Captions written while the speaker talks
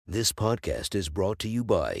This podcast is brought to you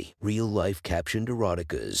by Real Life Captioned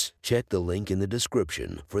Eroticas. Check the link in the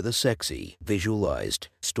description for the sexy, visualized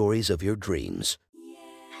stories of your dreams.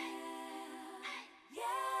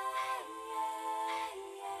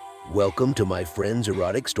 Welcome to my friend's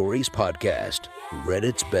Erotic Stories podcast,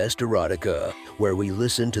 Reddit's Best Erotica, where we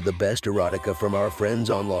listen to the best erotica from our friends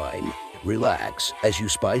online. Relax as you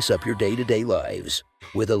spice up your day-to-day lives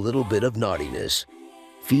with a little bit of naughtiness.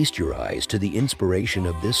 Feast your eyes to the inspiration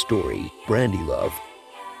of this story, Brandy Love.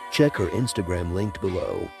 Check her Instagram linked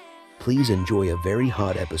below. Please enjoy a very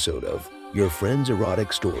hot episode of Your Friend's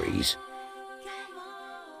Erotic Stories.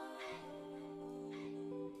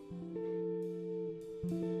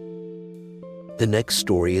 The next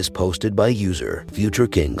story is posted by user Future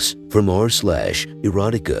Kinks from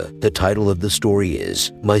r/erotica. The title of the story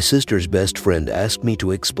is, My sister's best friend asked me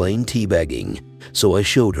to explain teabagging, so I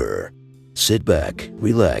showed her. Sit back,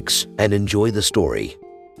 relax, and enjoy the story.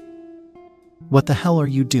 What the hell are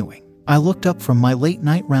you doing? I looked up from my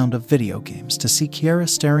late-night round of video games to see Kiara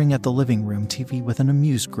staring at the living room TV with an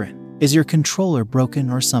amused grin. Is your controller broken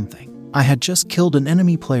or something? I had just killed an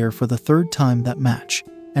enemy player for the third time that match,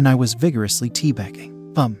 and I was vigorously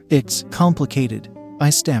teabagging. It's complicated, I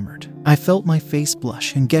stammered. I felt my face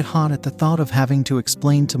blush and get hot at the thought of having to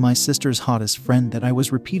explain to my sister's hottest friend that I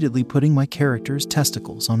was repeatedly putting my character's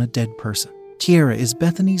testicles on a dead person. Kiara is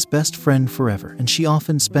Bethany's best friend forever, and she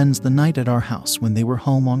often spends the night at our house when they were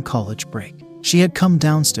home on college break. She had come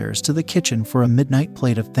downstairs to the kitchen for a midnight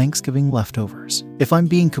plate of Thanksgiving leftovers. If I'm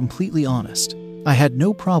being completely honest, I had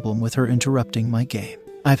no problem with her interrupting my game.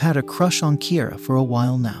 I've had a crush on Kiara for a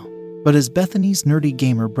while now, but as Bethany's nerdy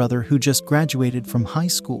gamer brother who just graduated from high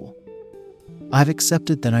school, I've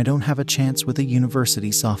accepted that I don't have a chance with a university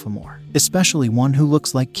sophomore, especially one who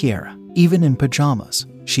looks like Kiara. Even in pajamas,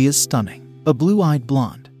 she is stunning. A blue-eyed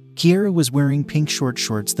blonde, Kiara was wearing pink short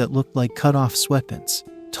shorts that looked like cut-off sweatpants,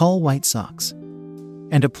 tall white socks,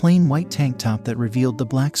 and a plain white tank top that revealed the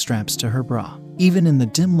black straps to her bra. Even in the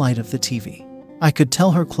dim light of the TV, I could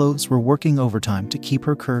tell her clothes were working overtime to keep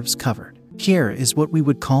her curves covered. Kiara is what we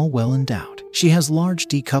would call well-endowed. She has large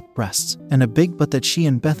D-cup breasts and a big butt that she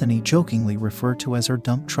and Bethany jokingly refer to as her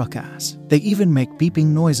dump truck ass. They even make beeping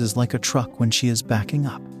noises like a truck when she is backing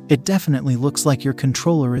up. It definitely looks like your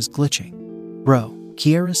controller is glitching. Bro,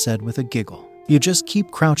 Kiara said with a giggle. You just keep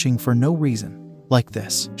crouching for no reason. Like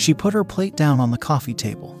this. She put her plate down on the coffee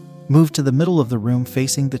table, moved to the middle of the room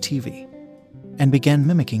facing the TV, and began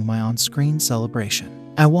mimicking my on-screen celebration.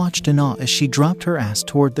 I watched in awe as she dropped her ass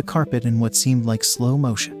toward the carpet in what seemed like slow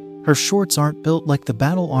motion. Her shorts aren't built like the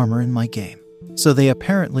battle armor in my game, so they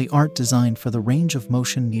apparently aren't designed for the range of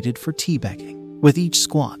motion needed for teabagging. With each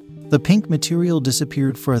squat, the pink material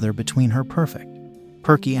disappeared further between her perfect,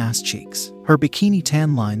 perky ass cheeks. Her bikini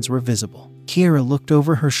tan lines were visible. Kiara looked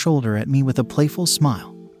over her shoulder at me with a playful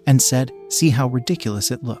smile and said, "See how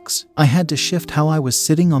ridiculous it looks." I had to shift how I was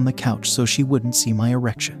sitting on the couch so she wouldn't see my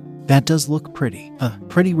erection. That does look pretty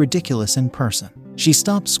ridiculous in person. She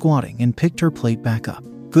stopped squatting and picked her plate back up.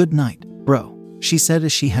 Good night, bro, she said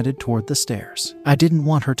as she headed toward the stairs. I didn't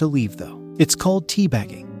want her to leave though. It's called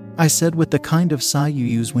teabagging, I said with the kind of sigh you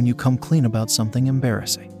use when you come clean about something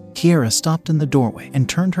embarrassing. Kiara stopped in the doorway and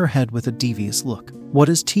turned her head with a devious look. What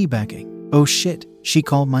is teabagging? Oh shit, she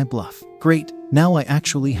called my bluff. Great, now I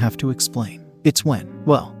actually have to explain. It's when,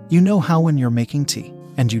 well, you know how when you're making tea,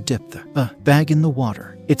 and you dip the bag in the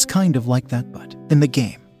water. It's kind of like that, but in the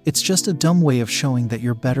game, it's just a dumb way of showing that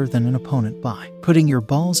you're better than an opponent by putting your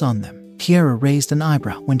balls on them. Kiara raised an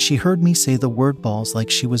eyebrow when she heard me say the word balls like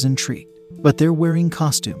she was intrigued. But they're wearing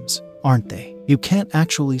costumes, aren't they? You can't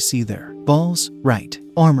actually see their balls, right?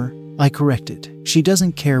 Armor, I corrected. She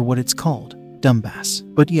doesn't care what it's called, dumbass.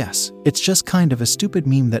 But yes, it's just kind of a stupid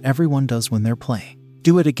meme that everyone does when they're playing.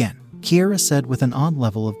 Do it again, Kiara said with an odd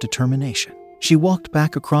level of determination. She walked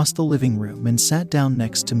back across the living room and sat down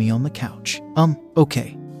next to me on the couch.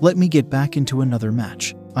 Okay, let me get back into another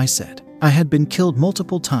match, I said. I had been killed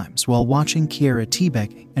multiple times while watching Kiara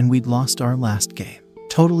teabagging, and we'd lost our last game.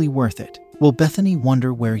 Totally worth it. Will Bethany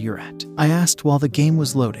wonder where you're at? I asked while the game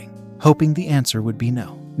was loading, hoping the answer would be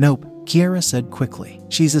no. Nope, Kiara said quickly.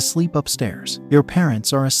 She's asleep upstairs. Your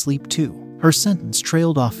parents are asleep too. Her sentence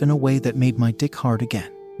trailed off in a way that made my dick hard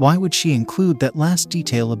again. Why would she include that last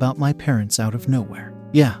detail about my parents out of nowhere?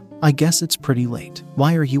 Yeah, I guess it's pretty late.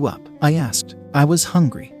 Why are you up? I asked. I was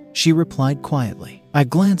hungry, she replied quietly. I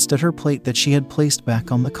glanced at her plate that she had placed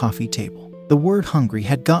back on the coffee table. The word hungry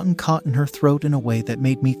had gotten caught in her throat in a way that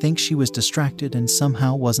made me think she was distracted and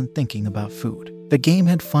somehow wasn't thinking about food. The game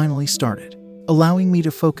had finally started. allowing me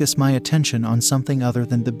to focus my attention on something other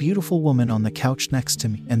than the beautiful woman on the couch next to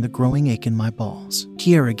me and the growing ache in my balls.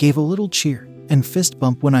 Kiera gave a little cheer and fist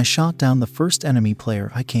bump when I shot down the first enemy player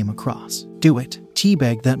I came across. Do it.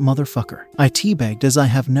 Teabag that motherfucker. I teabagged as I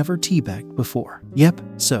have never teabagged before. Yep,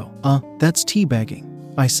 so, that's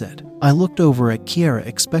teabagging, I said. I looked over at Kiera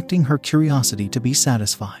expecting her curiosity to be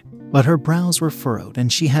satisfied, but her brows were furrowed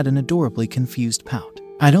and she had an adorably confused pout.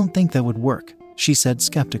 I don't think that would work, she said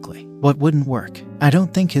skeptically. What wouldn't work? I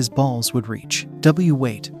don't think his balls would reach.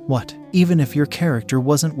 Wait, what? Even if your character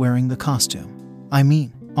wasn't wearing the costume. I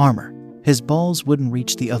mean, armor. His balls wouldn't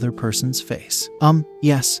reach the other person's face.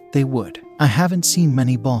 Yes, they would. I haven't seen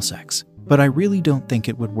many ball sex, but I really don't think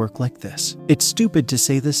it would work like this. It's stupid to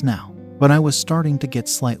say this now, but I was starting to get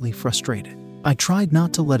slightly frustrated. I tried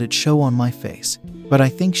not to let it show on my face, but I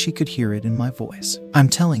think she could hear it in my voice. I'm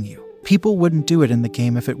telling you, people wouldn't do it in the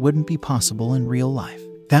game if it wouldn't be possible in real life.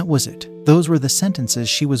 That was it. Those were the sentences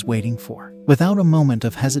she was waiting for. Without a moment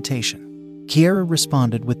of hesitation, Kiera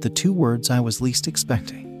responded with the two words I was least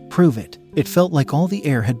expecting. Prove it. It felt like all the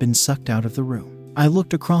air had been sucked out of the room. I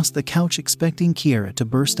looked across the couch expecting Kiera to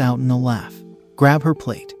burst out in a laugh, grab her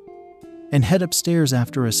plate, and head upstairs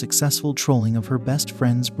after a successful trolling of her best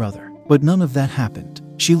friend's brother. But none of that happened.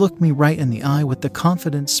 She looked me right in the eye with the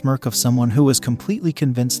confident smirk of someone who was completely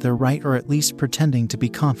convinced they're right, or at least pretending to be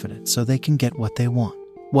confident so they can get what they want.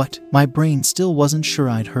 What? My brain still wasn't sure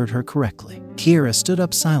I'd heard her correctly. Kiera stood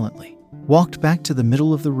up silently, walked back to the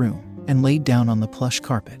middle of the room, and laid down on the plush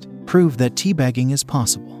carpet. Prove that teabagging is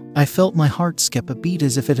possible. I felt my heart skip a beat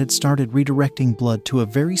as if it had started redirecting blood to a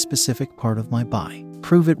very specific part of my body.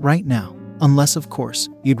 Prove it right now, unless of course,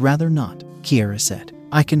 you'd rather not, Kiera said.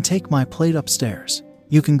 I can take my plate upstairs.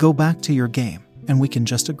 You can go back to your game, and we can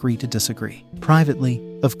just agree to disagree.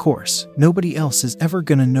 Privately, of course. Nobody else is ever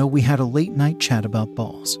gonna know we had a late night chat about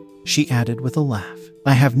balls, she added with a laugh.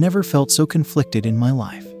 I have never felt so conflicted in my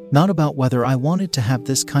life. Not about whether I wanted to have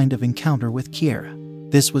this kind of encounter with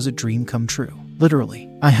Kiera. This was a dream come true. Literally,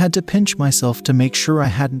 I had to pinch myself to make sure I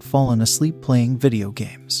hadn't fallen asleep playing video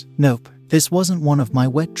games. Nope, this wasn't one of my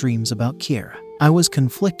wet dreams about Kiera. I was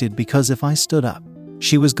conflicted because if I stood up,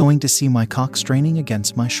 she was going to see my cock straining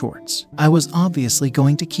against my shorts. I was obviously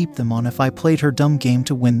going to keep them on if I played her dumb game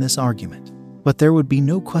to win this argument. But there would be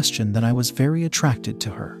no question that I was very attracted to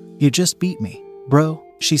her. You just beat me, bro,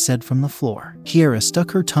 she said from the floor. Kiera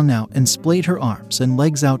stuck her tongue out and splayed her arms and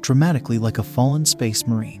legs out dramatically like a fallen space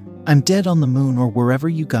marine. I'm dead on the moon or wherever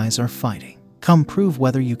you guys are fighting. Come prove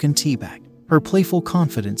whether you can teabag. Her playful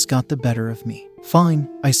confidence got the better of me. Fine,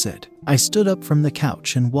 I said. I stood up from the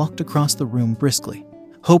couch and walked across the room briskly,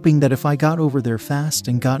 hoping that if I got over there fast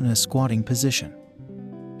and got in a squatting position,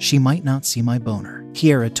 she might not see my boner.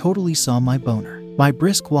 Kiera totally saw my boner. My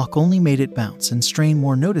brisk walk only made it bounce and strain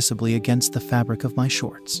more noticeably against the fabric of my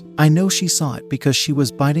shorts. I know she saw it because she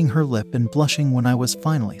was biting her lip and blushing when I was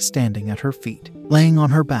finally standing at her feet, laying on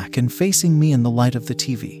her back and facing me in the light of the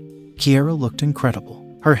TV. Kiera looked incredible.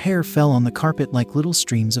 Her hair fell on the carpet like little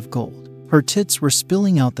streams of gold. Her tits were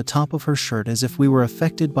spilling out the top of her shirt as if we were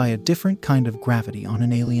affected by a different kind of gravity on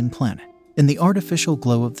an alien planet. In the artificial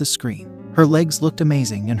glow of the screen, her legs looked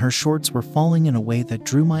amazing and her shorts were falling in a way that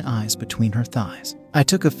drew my eyes between her thighs. I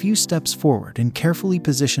took a few steps forward and carefully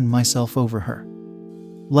positioned myself over her,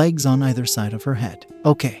 legs on either side of her head.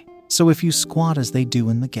 Okay, so if you squat as they do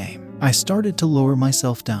in the game. I started to lower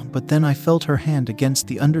myself down, but then I felt her hand against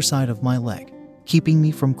the underside of my leg, keeping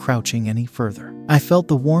me from crouching any further. I felt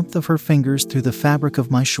the warmth of her fingers through the fabric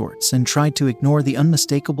of my shorts and tried to ignore the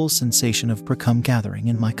unmistakable sensation of precum gathering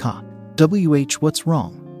in my cock. What's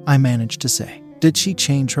wrong? I managed to say. Did she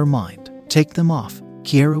change her mind? Take them off,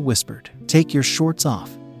 Kiera whispered. Take your shorts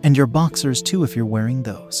off, and your boxers too if you're wearing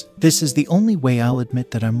those. This is the only way I'll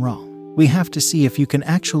admit that I'm wrong. We have to see if you can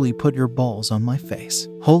actually put your balls on my face.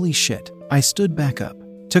 Holy shit. I stood back up,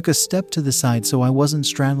 took a step to the side so I wasn't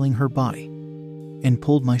straddling her body, and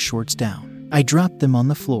pulled my shorts down. I dropped them on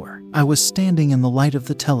the floor. I was standing in the light of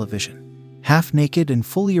the television, half naked and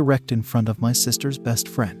fully erect in front of my sister's best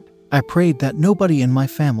friend. I prayed that nobody in my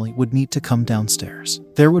family would need to come downstairs.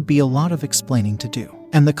 There would be a lot of explaining to do,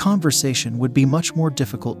 and the conversation would be much more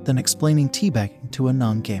difficult than explaining teabagging to a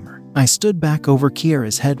non-gamer. I stood back over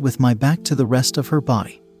Kiera's head with my back to the rest of her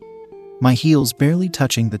body, my heels barely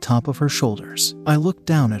touching the top of her shoulders. I looked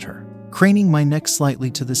down at her, craning my neck slightly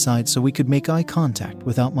to the side so we could make eye contact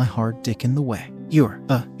without my hard dick in the way.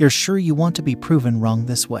 You're sure you want to be proven wrong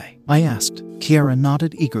this way? I asked. Kiera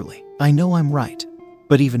nodded eagerly. I know I'm right.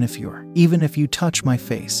 But even if you touch my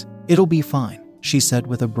face, it'll be fine, she said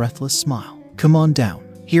with a breathless smile. Come on down,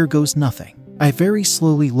 here goes nothing. I very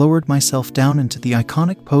slowly lowered myself down into the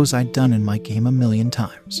iconic pose I'd done in my game a million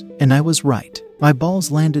times. And I was right. My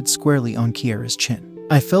balls landed squarely on Kiera's chin.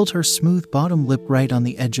 I felt her smooth bottom lip right on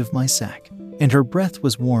the edge of my sack, and her breath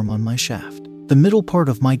was warm on my shaft. The middle part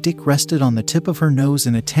of my dick rested on the tip of her nose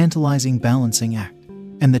in a tantalizing balancing act,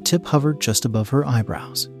 and the tip hovered just above her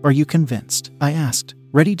eyebrows. "Are you convinced?" I asked,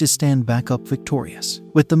 ready to stand back up victorious.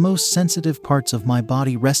 With the most sensitive parts of my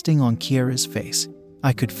body resting on Kiera's face,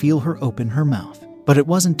 I could feel her open her mouth. But it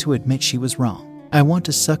wasn't to admit she was wrong. "I want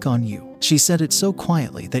to suck on you." She said it so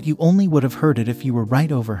quietly that you only would have heard it if you were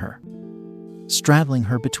right over her, straddling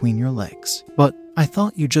her between your legs. "But I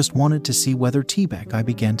thought you just wanted to see whether teabag," I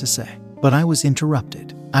began to say. But I was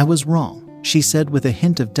interrupted. "I was wrong," she said with a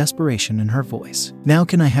hint of desperation in her voice. "Now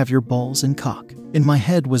can I have your balls and cock?" In my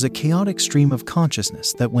head was a chaotic stream of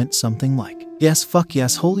consciousness that went something like, "Yes, fuck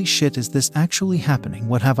yes, holy shit, is this actually happening?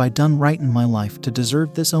 What have I done right in my life to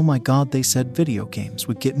deserve this? Oh my god, they said video games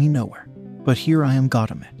would get me nowhere. But here I am,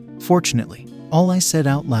 got 'em it." Fortunately, all I said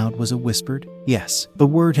out loud was a whispered, "Yes." The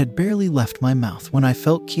word had barely left my mouth when I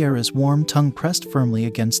felt Kiera's warm tongue pressed firmly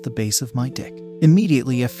against the base of my dick.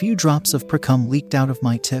 Immediately, a few drops of precum leaked out of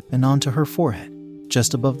my tip and onto her forehead,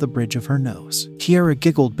 just above the bridge of her nose. Kiera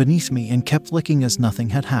giggled beneath me and kept licking as nothing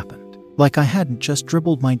had happened, like I hadn't just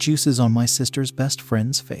dribbled my juices on my sister's best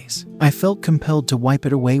friend's face. I felt compelled to wipe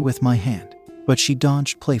it away with my hand, but she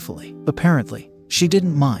dodged playfully. Apparently, she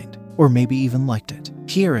didn't mind, or maybe even liked it.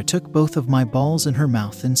 Kiera took both of my balls in her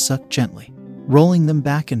mouth and sucked gently, rolling them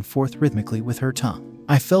back and forth rhythmically with her tongue.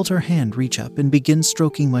 I felt her hand reach up and begin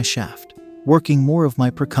stroking my shaft, working more of my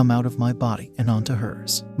precum out of my body and onto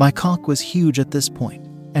hers. My cock was huge at this point,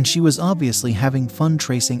 and she was obviously having fun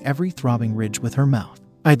tracing every throbbing ridge with her mouth.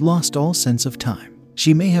 I'd lost all sense of time.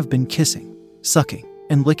 She may have been kissing, sucking,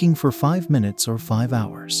 and licking for 5 minutes or 5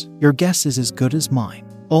 hours. Your guess is as good as mine.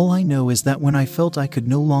 All I know is that when I felt I could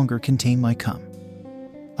no longer contain my cum,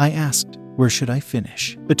 I asked, "Where should I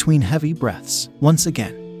finish?" Between heavy breaths, once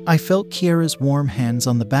again, I felt Kiera's warm hands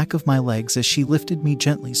on the back of my legs as she lifted me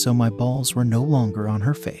gently so my balls were no longer on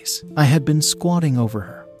her face. I had been squatting over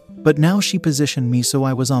her, but now she positioned me so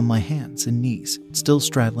I was on my hands and knees, still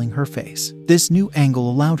straddling her face. This new angle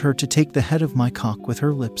allowed her to take the head of my cock with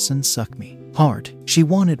her lips and suck me hard. She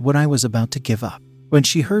wanted what I was about to give up. When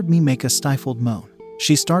she heard me make a stifled moan,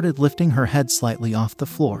 she started lifting her head slightly off the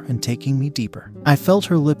floor and taking me deeper. I felt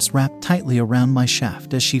her lips wrapped tightly around my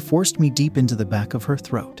shaft as she forced me deep into the back of her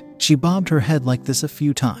throat. She bobbed her head like this a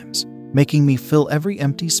few times, making me fill every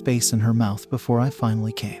empty space in her mouth before I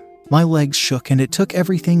finally came. My legs shook and it took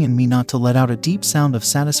everything in me not to let out a deep sound of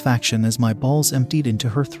satisfaction as my balls emptied into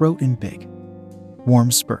her throat in big, warm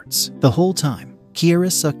spurts. The whole time,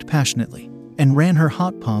 Kiera sucked passionately and ran her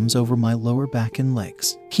hot palms over my lower back and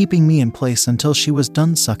legs, keeping me in place until she was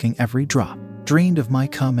done sucking every drop, drained of my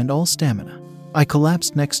cum and all stamina. I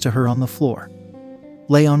collapsed next to her on the floor,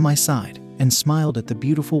 lay on my side, and smiled at the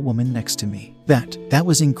beautiful woman next to me. That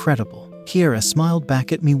was incredible. Kiera smiled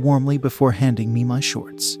back at me warmly before handing me my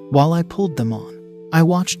shorts. While I pulled them on, I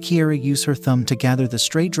watched Kiera use her thumb to gather the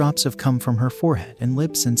stray drops of cum from her forehead and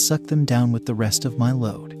lips and suck them down with the rest of my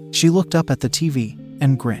load. She looked up at the TV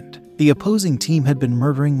and grinned. The opposing team had been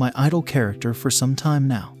murdering my idol character for some time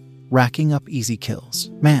now, racking up easy kills.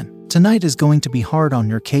 "Man, tonight is going to be hard on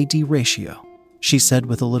your KD ratio," she said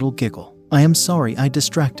with a little giggle. "I am sorry I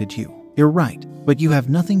distracted you." "You're right, but you have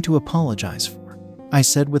nothing to apologize for," I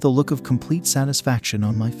said with a look of complete satisfaction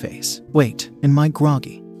on my face. Wait, in my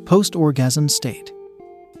groggy, post-orgasm state,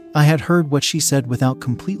 I had heard what she said without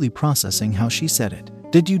completely processing how she said it.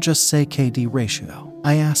 "Did you just say KD ratio?"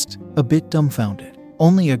 I asked, a bit dumbfounded.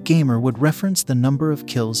 Only a gamer would reference the number of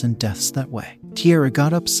kills and deaths that way. Kiera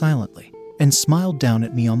got up silently and smiled down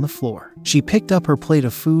at me on the floor. She picked up her plate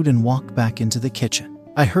of food and walked back into the kitchen.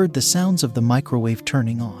 I heard the sounds of the microwave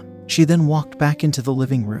turning on. She then walked back into the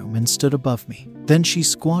living room and stood above me. Then she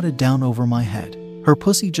squatted down over my head, her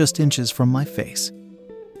pussy just inches from my face,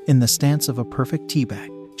 in the stance of a perfect teabag.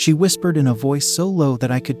 She whispered in a voice so low that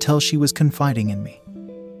I could tell she was confiding in me,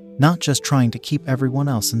 not just trying to keep everyone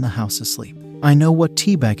else in the house asleep. "I know what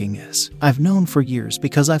teabagging is. I've known for years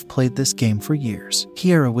because I've played this game for years."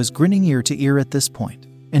 Kiera was grinning ear to ear at this point,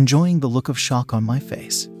 enjoying the look of shock on my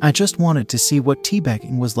face. I just wanted to see what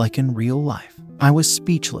teabagging was like in real life. I was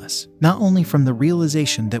speechless, not only from the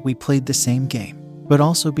realization that we played the same game, but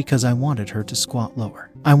also because I wanted her to squat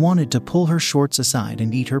lower. I wanted to pull her shorts aside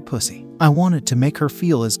and eat her pussy. I wanted to make her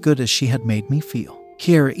feel as good as she had made me feel.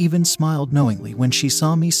 Kiera even smiled knowingly when she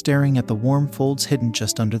saw me staring at the warm folds hidden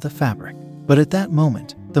just under the fabric. But at that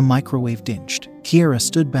moment, the microwave dinged. Kiera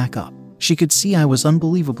stood back up, She could see I was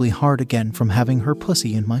unbelievably hard again from having her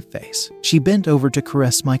pussy in my face. She bent over to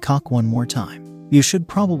caress my cock one more time. "You should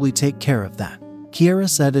probably take care of that," Kiera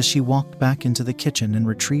said as she walked back into the kitchen and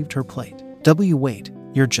retrieved her plate. Wait,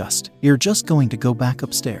 you're just going to go back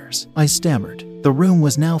upstairs," I stammered. The room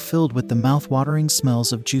was now filled with the mouth-watering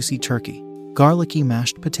smells of juicy turkey, garlicky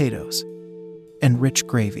mashed potatoes, and rich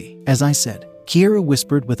gravy. As I said, Kiera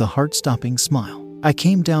whispered with a heart-stopping smile, "I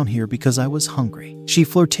came down here because I was hungry." She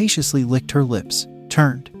flirtatiously licked her lips,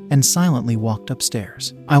 turned, and silently walked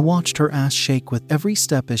upstairs. I watched her ass shake with every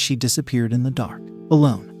step as she disappeared in the dark.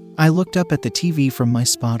 Alone, I looked up at the TV from my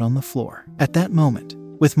spot on the floor. At that moment,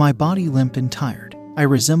 with my body limp and tired, I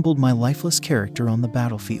resembled my lifeless character on the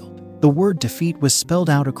battlefield. The word defeat was spelled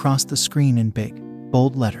out across the screen in big,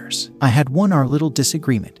 bold letters. I had won our little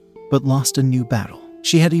disagreement, but lost a new battle.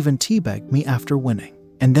 She had even teabagged me after winning.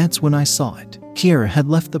 And that's when I saw it. Kiera had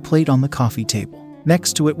left the plate on the coffee table.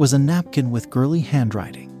 Next to it was a napkin with girly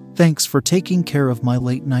handwriting. "Thanks for taking care of my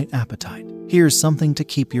late-night appetite. Here's something to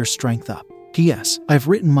keep your strength up. P.S. I've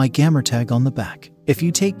written my gamer tag on the back. If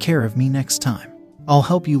you take care of me next time, I'll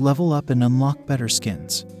help you level up and unlock better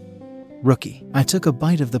skins." Rookie. I took a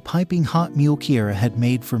bite of the piping hot meal Kiera had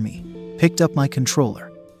made for me, picked up my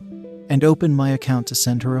controller, and opened my account to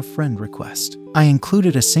send her a friend request. I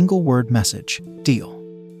included a single-word message: "Deal."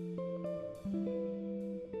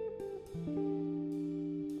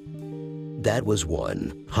 That was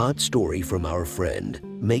one hot story from our friend.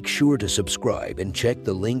 Make sure to subscribe and check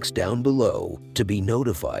the links down below to be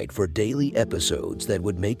notified for daily episodes that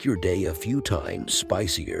would make your day a few times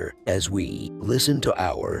spicier as we listen to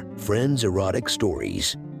our friends' erotic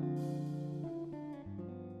stories.